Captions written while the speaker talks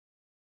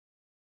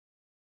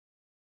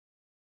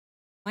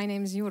My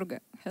name is Jurga.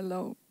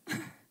 Hello.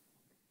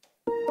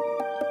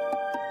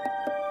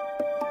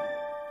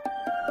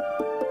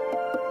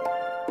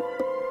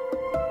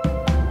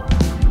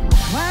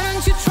 Why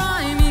don't you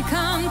try me?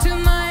 Come to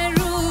my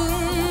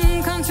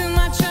room, come to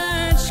my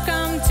church,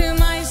 come to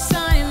my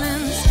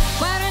silence.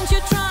 Why don't you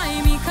try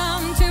me?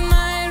 Come to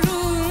my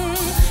room,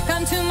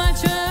 come to my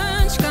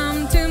church,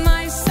 come to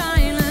my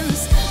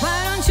silence.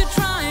 Why don't you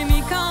try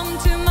me? Come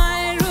to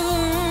my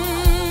room.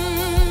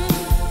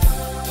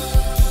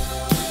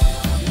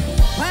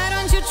 Why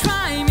don't you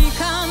try me?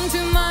 Come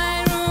to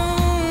my room.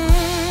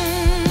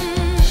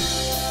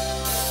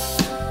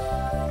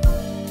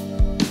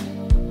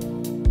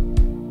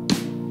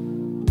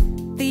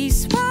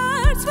 These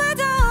words were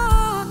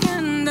dark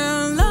and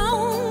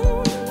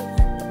alone.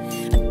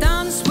 I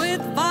danced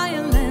with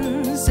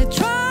violence. I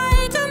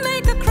tried to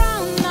make a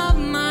crown of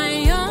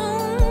my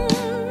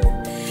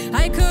own.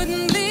 I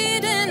couldn't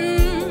bleed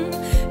in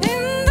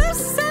the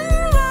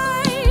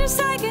sunrise.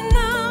 I can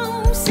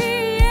now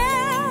see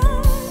it.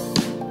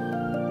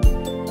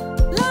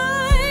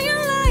 Lie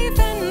alive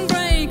and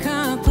break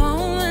a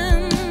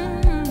poem.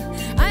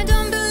 I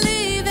don't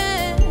believe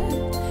it.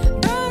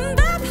 Burn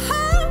that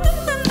heart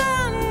and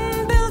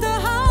then build a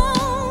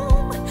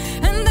home.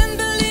 And then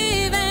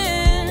believe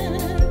it.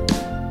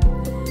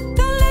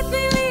 Don't let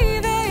me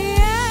leave it.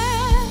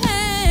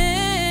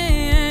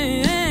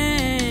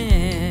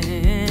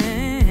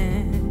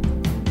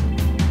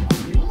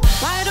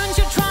 Why don't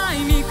you try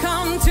me?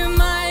 Come to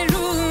my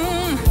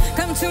room,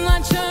 come to my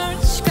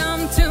church,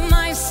 come to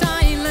my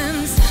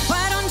silence.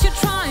 Why don't you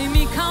try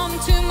me? Come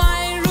to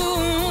my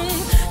room,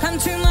 come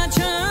to my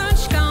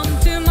church, come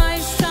to my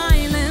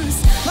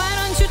silence. Why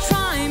don't you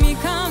try me?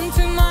 Come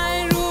to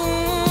my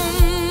room.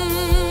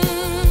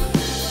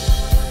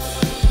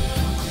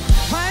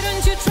 Why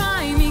don't you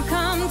try me?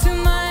 Come to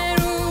my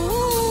room.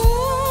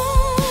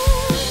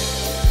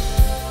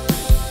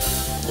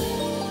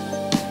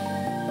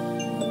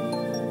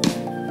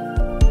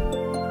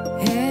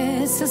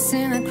 It's a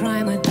sin, a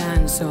crime, a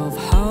dance of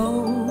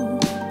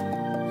hope,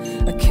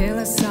 a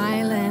killer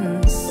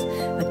silence.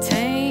 I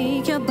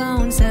take your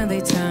bones and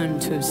they turn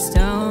to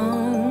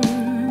stone.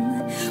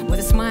 With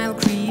a smile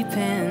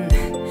creeping,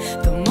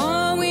 the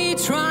more we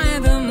try,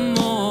 the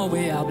more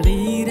we are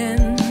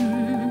bleeding.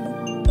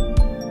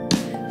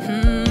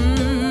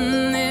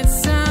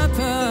 It's a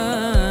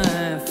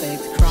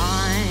perfect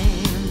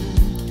crime.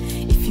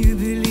 If you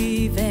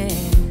believe it,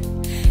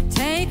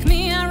 take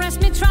me,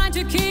 arrest me, try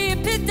to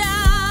keep it down.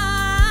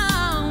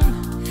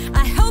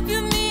 I hope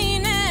you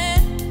mean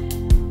it.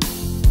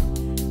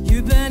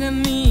 You better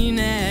mean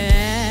it.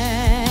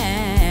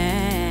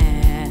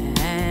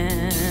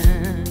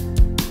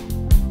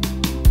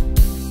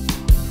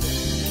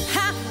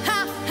 Ha ha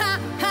ha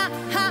ha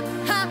ha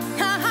ha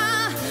ha ha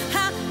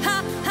ha ha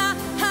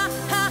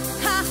ha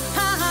ha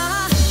ha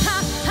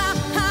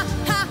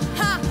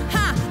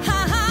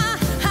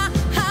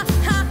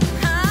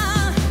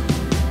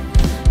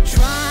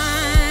Try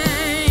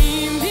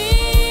me,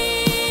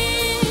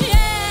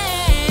 yeah.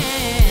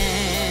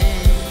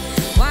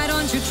 Why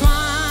don't you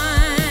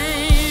try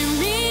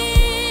me?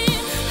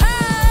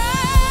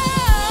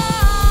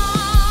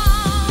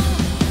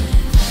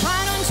 Why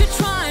don't you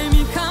try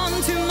me? Come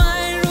to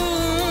my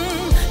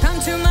room, come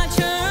to my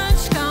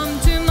church, come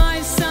to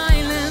my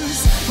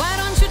silence. Why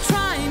don't you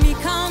try me?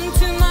 Come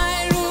to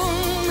my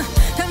room,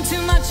 come to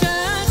my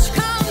church,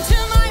 come to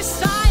my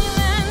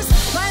silence.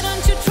 Why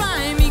don't you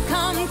try me?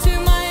 Come to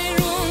my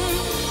room.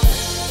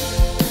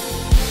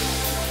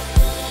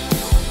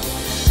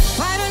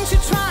 Why don't you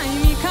try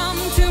me? Come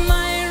to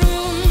my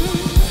room.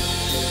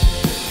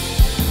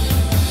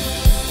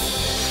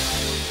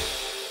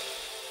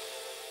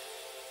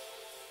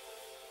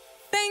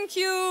 Thank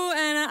you.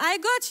 And I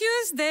got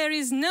used. There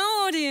is no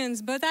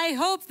audience, but I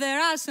hope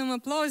there are some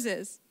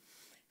applauses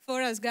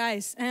for us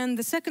guys. And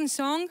the second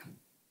song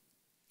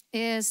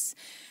is,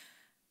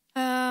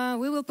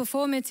 we will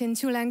perform it in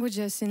 2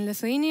 languages, in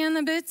Lithuanian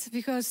a bit,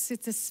 because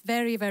it is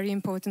very, very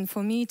important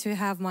for me to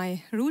have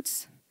my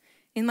roots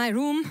in my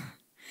room,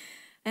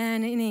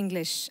 and in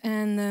English.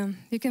 And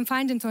you can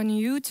find it on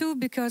YouTube,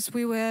 because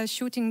we were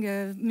shooting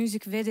a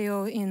music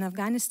video in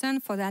Afghanistan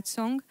for that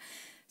song,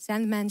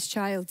 Sandman's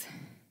Child.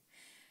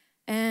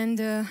 And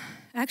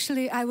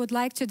actually, I would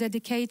like to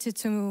dedicate it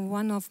to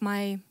one of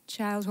my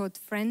childhood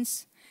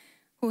friends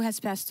who has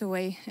passed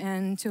away,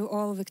 and to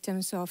all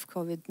victims of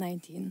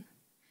COVID-19.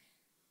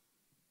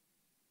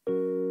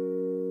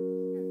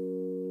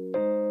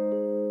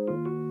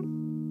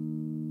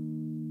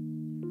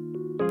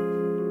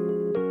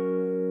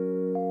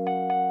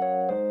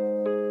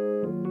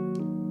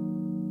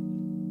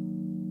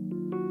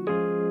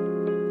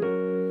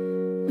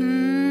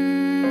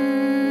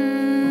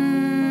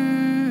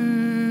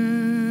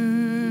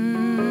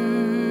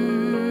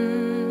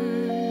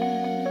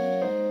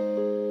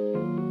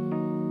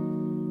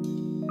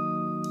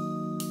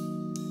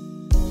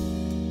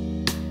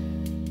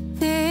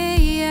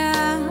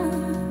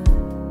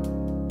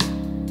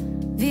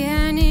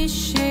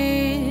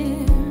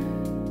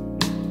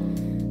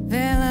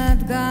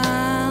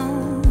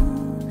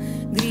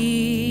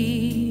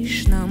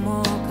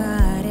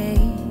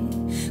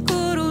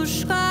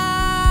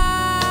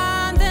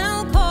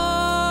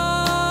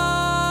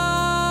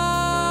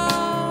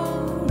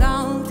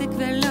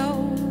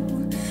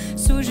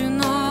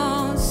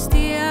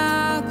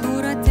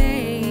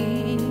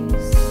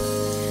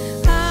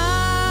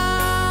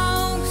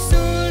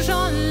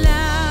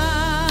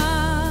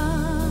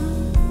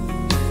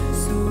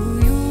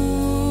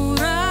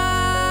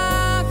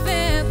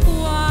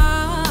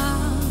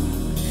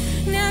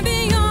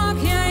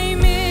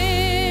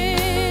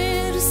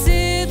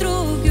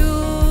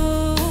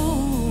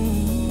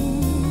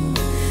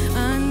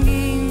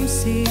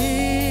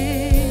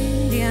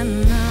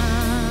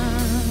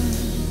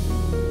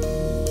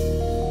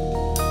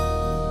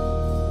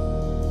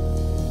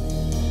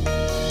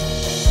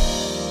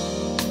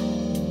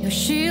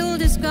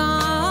 is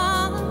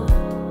gone,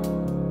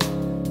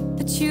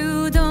 but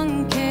you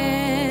don't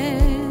care.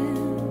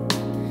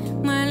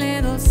 My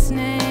little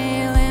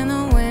snail in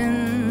the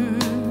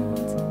wind,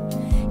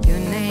 you're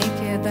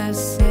naked, I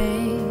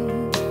say,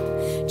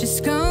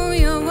 just go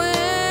your way.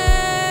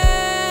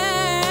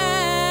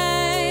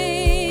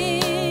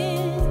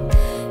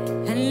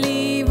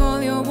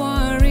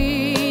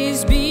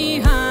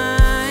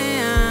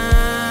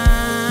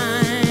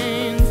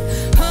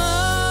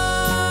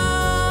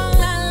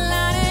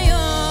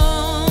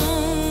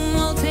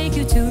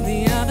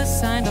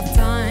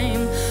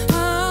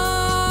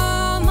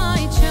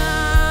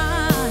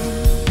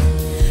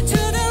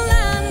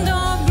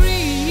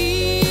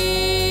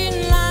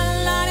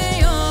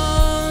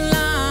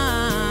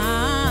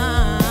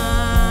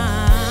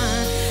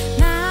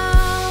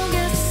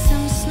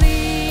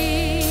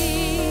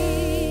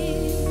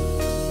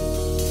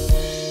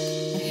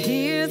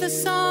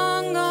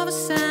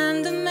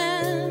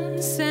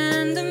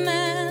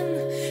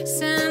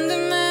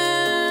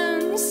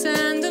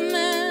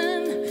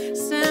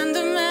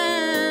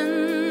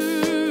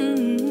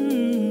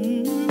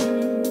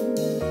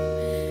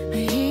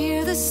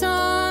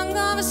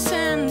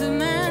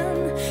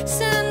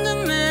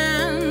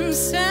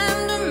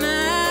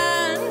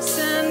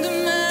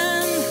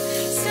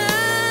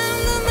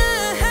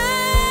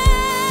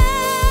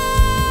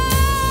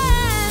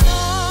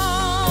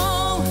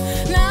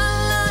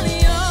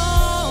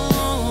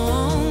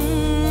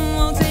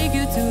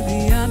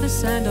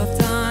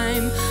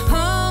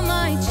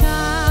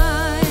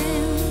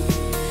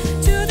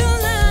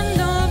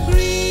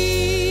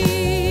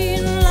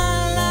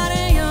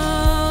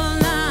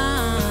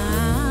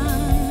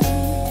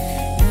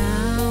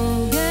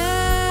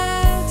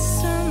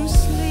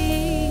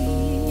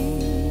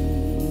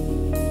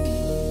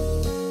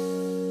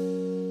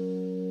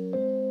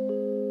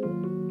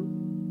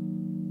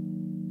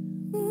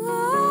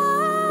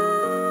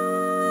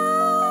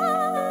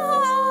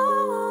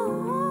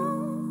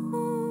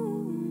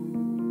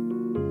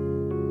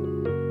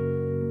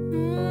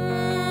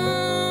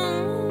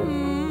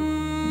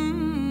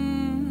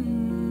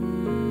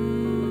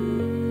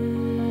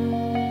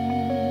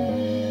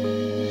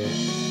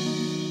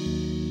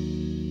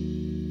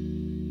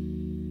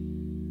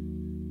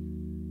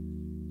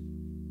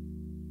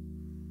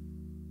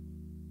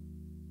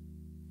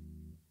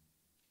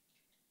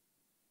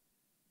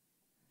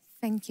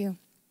 Thank you.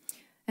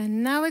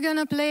 And now we're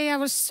gonna play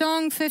our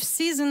song Fifth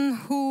Season,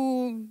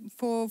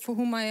 for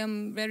whom I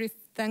am very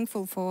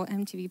thankful for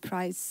MTV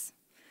Prize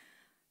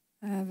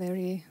a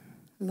very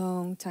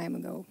long time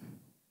ago.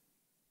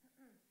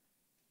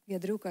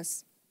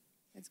 Gedrukas,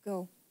 let's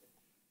go.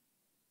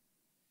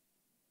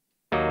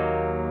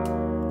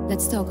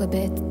 Let's talk a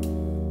bit.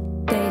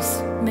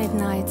 Days,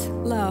 midnight,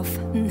 love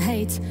and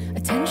hate,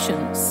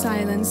 attention,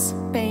 silence,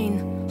 pain,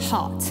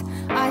 heart,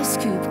 ice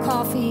cube,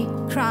 coffee,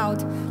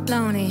 crowd,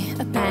 lonely,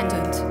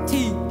 abandoned,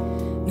 tea,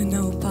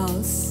 no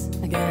pulse,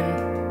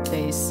 again,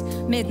 days,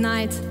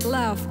 midnight,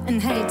 love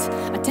and hate,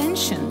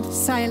 attention,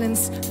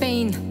 silence,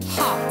 pain,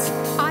 heart,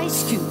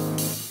 ice cube.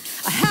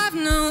 I have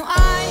no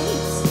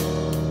eyes,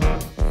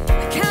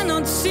 I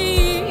cannot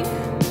see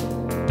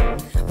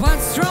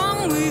what's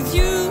wrong with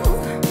you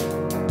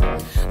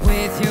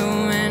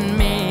and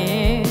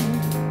me.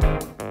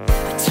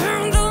 I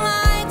turn the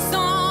lights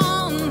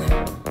on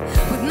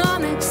with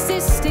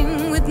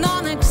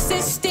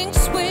non-existing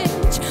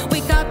switch.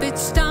 Wake up,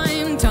 it's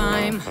time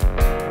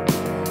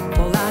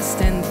for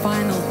last and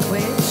final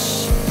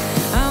twitch.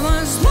 I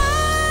was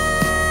wild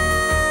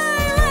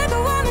like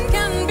a woman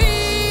can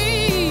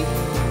be.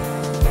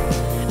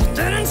 I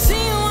didn't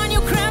see you when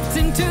you crept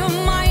into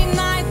my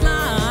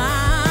nightlife.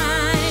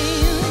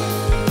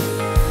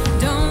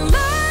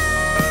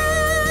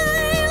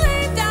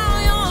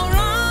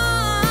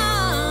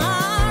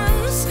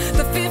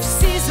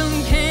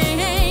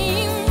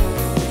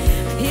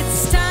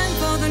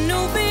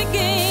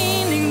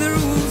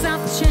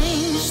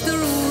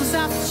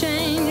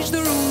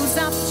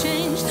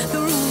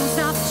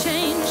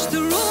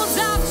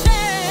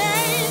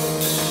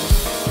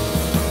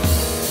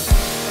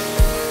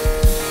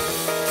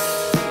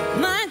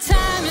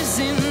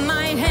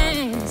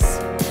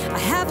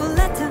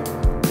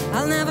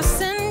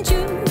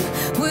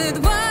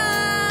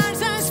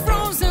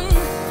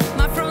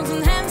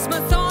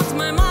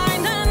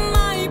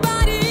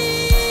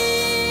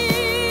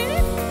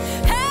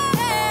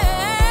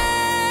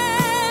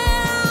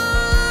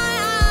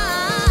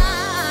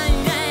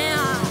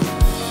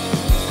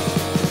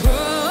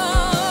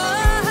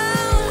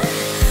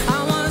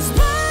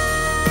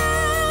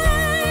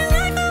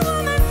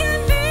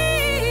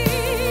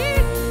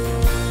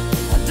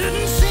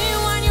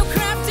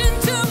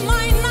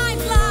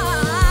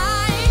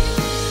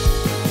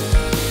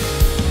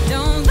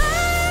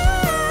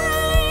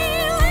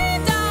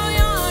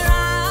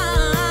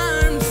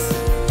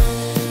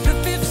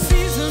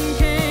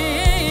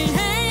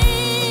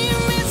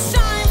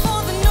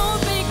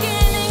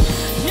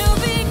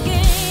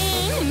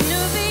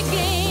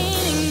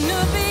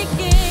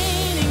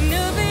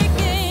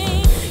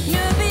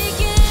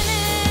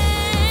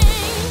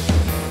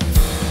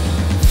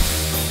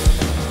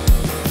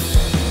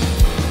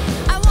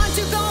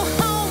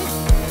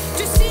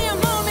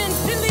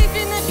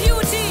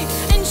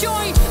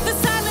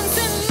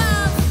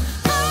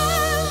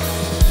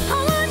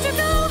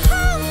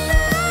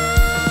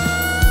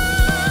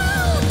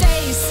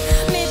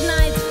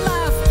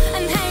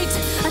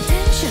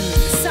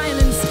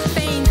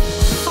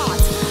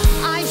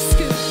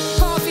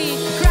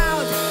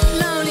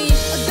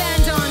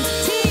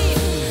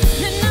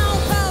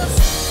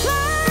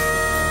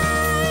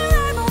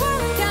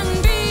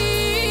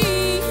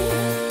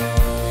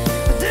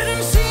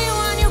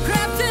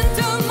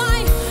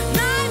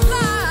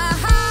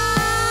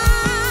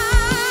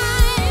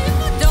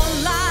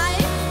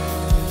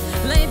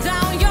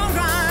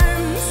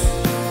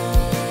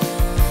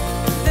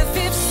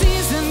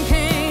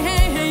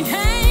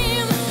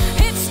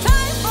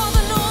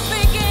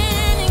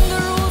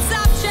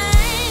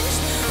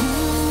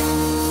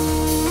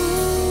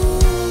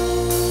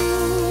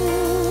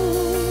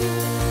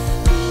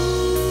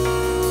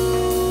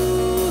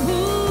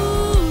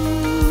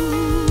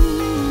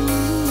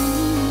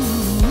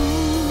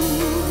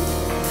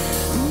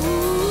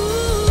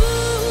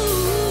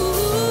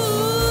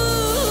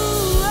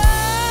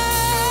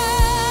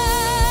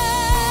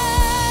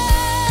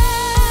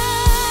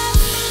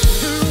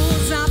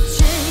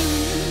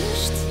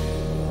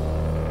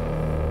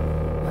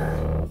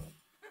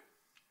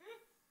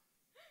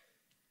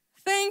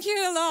 Thank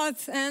you a lot.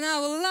 And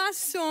our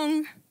last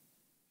song,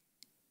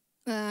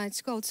 it's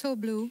called So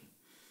Blue.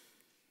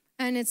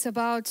 And it's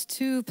about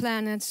two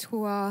planets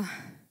who are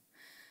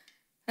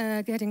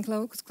getting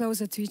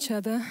closer to each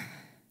other.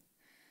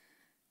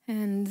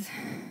 And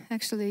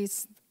actually,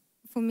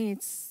 for me,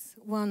 it's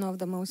one of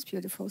the most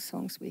beautiful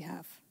songs we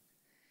have.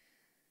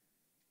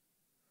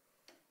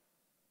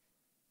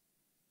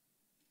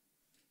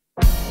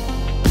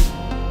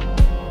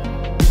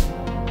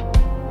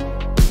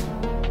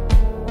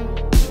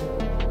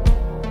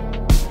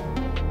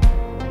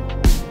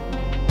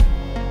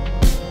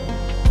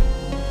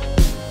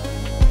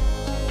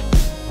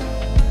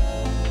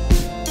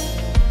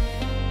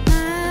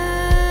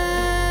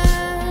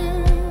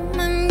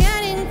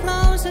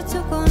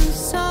 To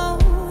console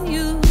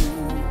you,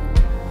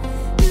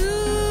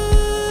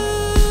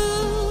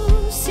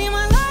 see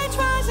my light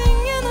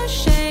rising in the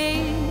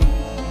shade.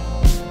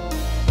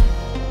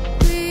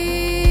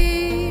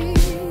 We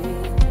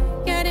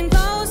getting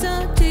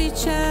closer to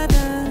each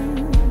other.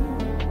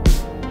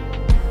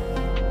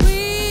 We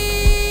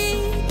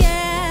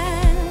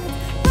get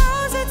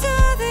closer to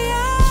the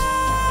end.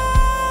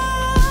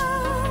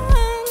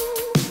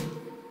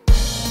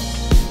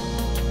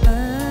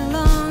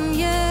 Along,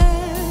 yeah.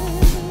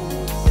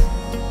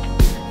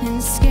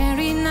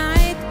 Scary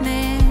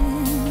nightmares,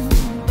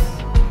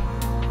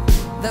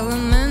 the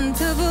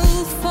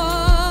lamentable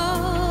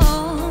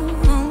fall,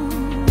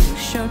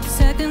 short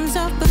seconds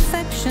of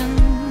perfection.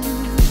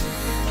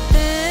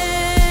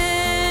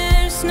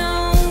 There's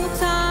no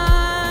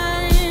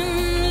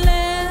time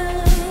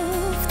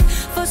left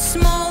for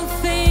small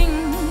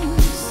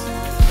things.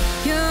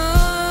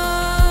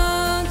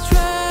 Your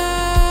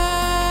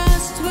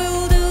trust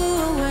will do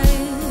away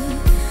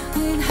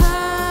with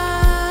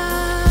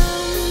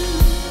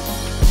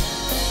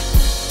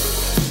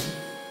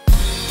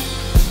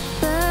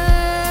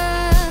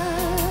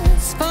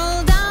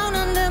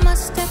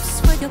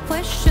your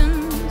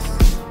questions.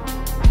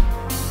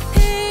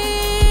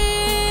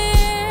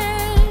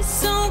 It's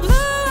so blue, I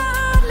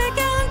hardly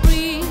can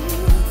breathe.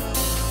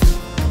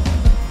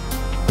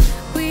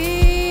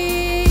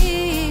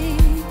 We're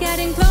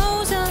getting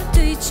closer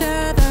to each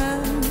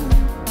other.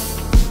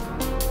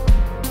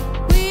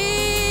 We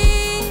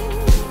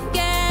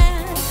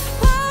get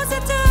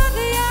closer to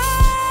the end.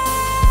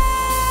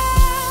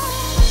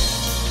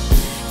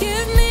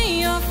 Give me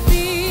your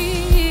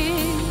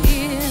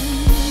fear,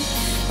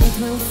 it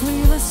will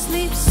free us.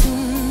 Sleep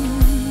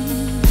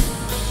soon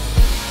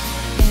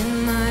in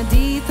my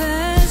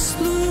deepest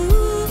blue,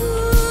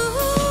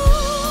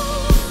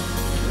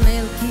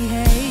 milky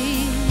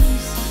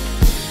haze.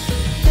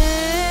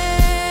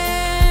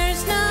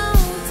 There's no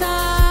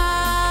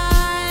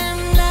time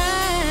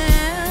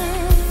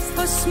left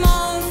for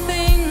small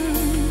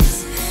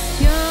things.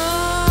 Your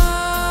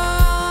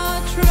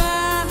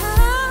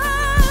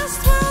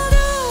trust will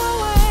do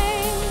away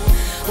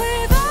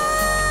with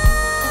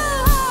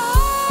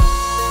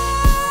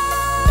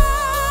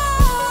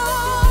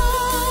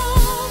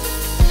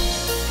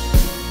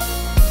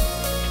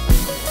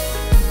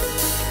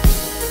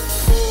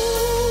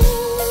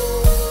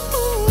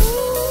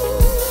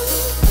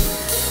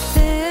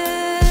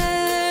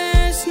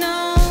there's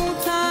no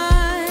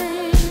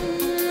time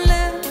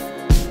left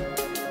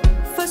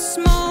for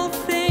small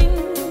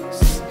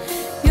things.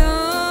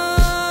 Your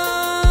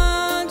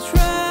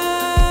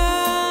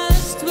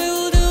trust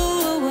will do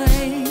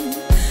away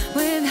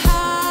with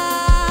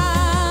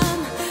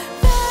harm.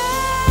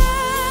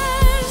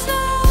 There's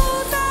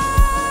no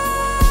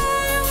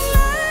time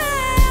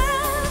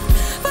left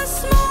for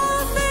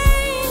small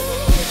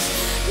things.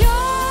 Your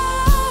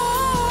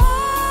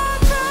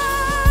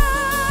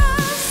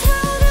trust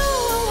will do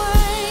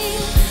away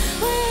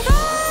with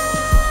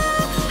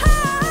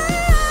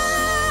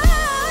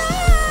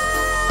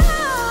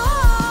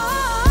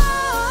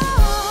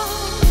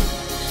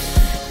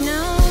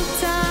no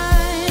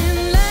time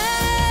left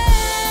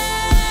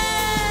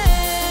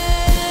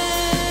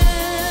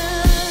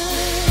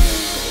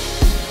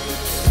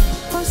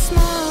for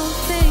small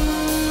things.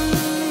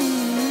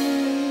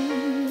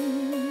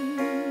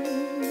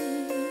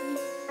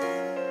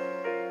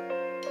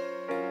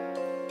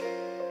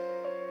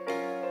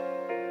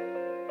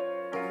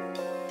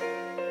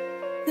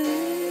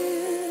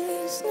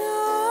 There's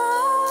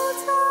no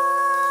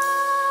time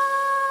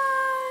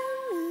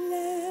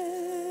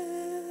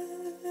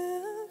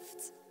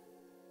left.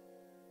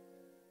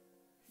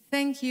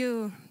 Thank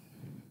you.